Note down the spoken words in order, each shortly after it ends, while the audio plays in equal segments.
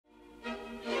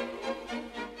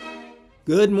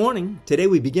Good morning. Today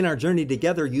we begin our journey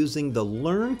together using the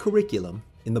Learn curriculum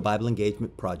in the Bible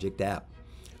Engagement Project app.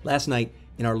 Last night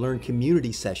in our Learn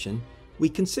community session, we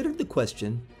considered the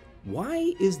question,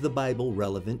 why is the Bible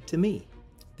relevant to me?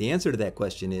 The answer to that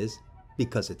question is,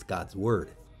 because it's God's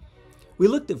Word. We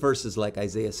looked at verses like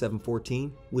Isaiah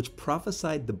 7:14, which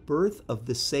prophesied the birth of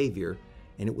the Savior,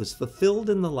 and it was fulfilled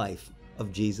in the life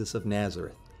of Jesus of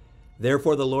Nazareth.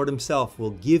 Therefore the Lord himself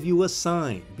will give you a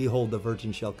sign. Behold, the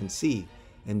virgin shall conceive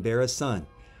and bear a son,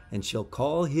 and shall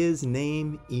call his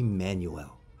name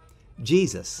Emmanuel.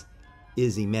 Jesus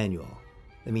is Emmanuel.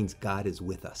 That means God is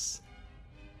with us.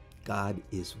 God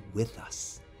is with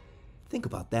us. Think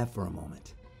about that for a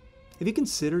moment. Have you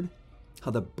considered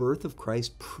how the birth of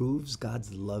Christ proves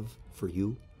God's love for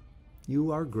you?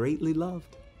 You are greatly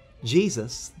loved.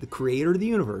 Jesus, the creator of the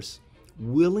universe,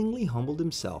 willingly humbled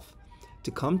himself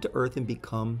to come to earth and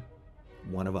become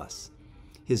one of us.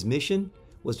 His mission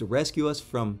was to rescue us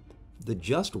from the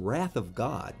just wrath of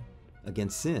God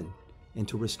against sin and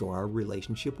to restore our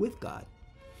relationship with God.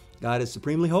 God is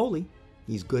supremely holy.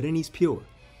 He's good and he's pure.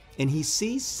 And he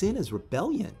sees sin as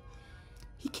rebellion.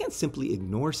 He can't simply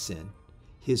ignore sin.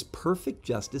 His perfect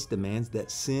justice demands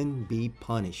that sin be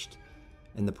punished.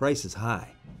 And the price is high.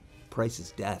 The price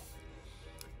is death.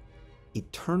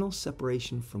 Eternal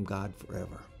separation from God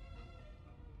forever.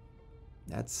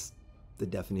 That's the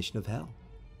definition of hell.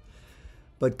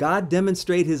 But God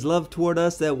demonstrated his love toward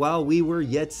us that while we were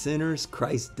yet sinners,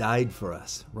 Christ died for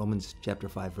us. Romans chapter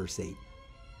 5, verse 8.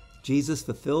 Jesus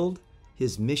fulfilled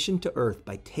his mission to earth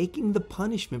by taking the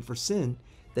punishment for sin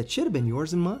that should have been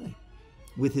yours and mine.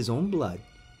 With his own blood,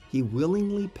 he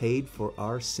willingly paid for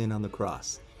our sin on the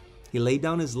cross. He laid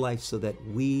down his life so that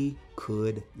we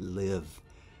could live.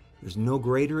 There's no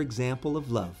greater example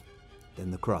of love than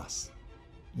the cross.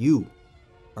 You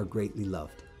are greatly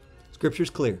loved. Scripture's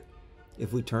clear.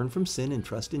 If we turn from sin and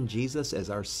trust in Jesus as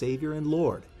our Savior and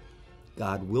Lord,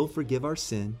 God will forgive our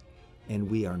sin and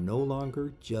we are no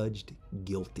longer judged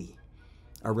guilty.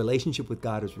 Our relationship with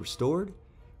God is restored.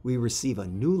 We receive a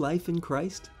new life in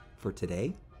Christ for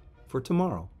today, for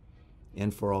tomorrow,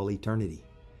 and for all eternity.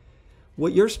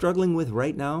 What you're struggling with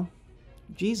right now,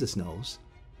 Jesus knows.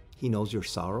 He knows your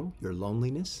sorrow, your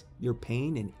loneliness, your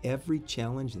pain, and every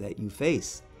challenge that you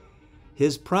face.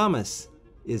 His promise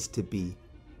is to be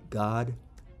God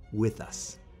with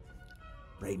us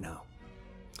right now.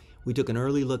 We took an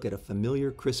early look at a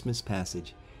familiar Christmas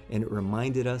passage, and it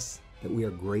reminded us that we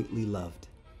are greatly loved.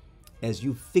 As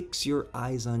you fix your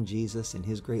eyes on Jesus and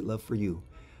his great love for you,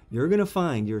 you're going to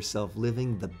find yourself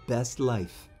living the best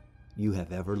life you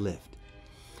have ever lived.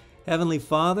 Heavenly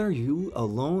Father, you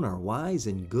alone are wise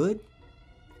and good.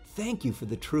 Thank you for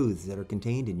the truths that are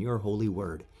contained in your holy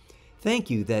word. Thank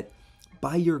you that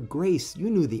by your grace,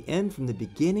 you knew the end from the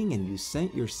beginning and you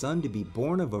sent your Son to be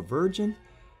born of a virgin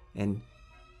and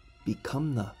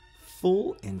become the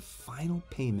full and final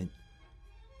payment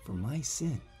for my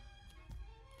sin.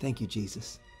 Thank you,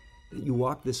 Jesus, that you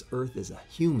walk this earth as a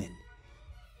human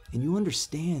and you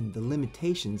understand the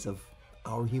limitations of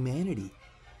our humanity.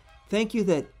 Thank you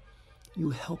that you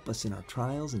help us in our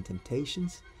trials and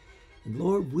temptations. And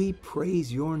Lord, we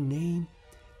praise your name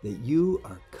that you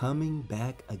are coming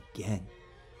back again.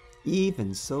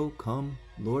 Even so come,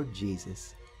 Lord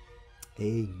Jesus.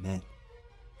 Amen.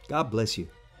 God bless you.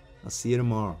 I'll see you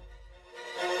tomorrow.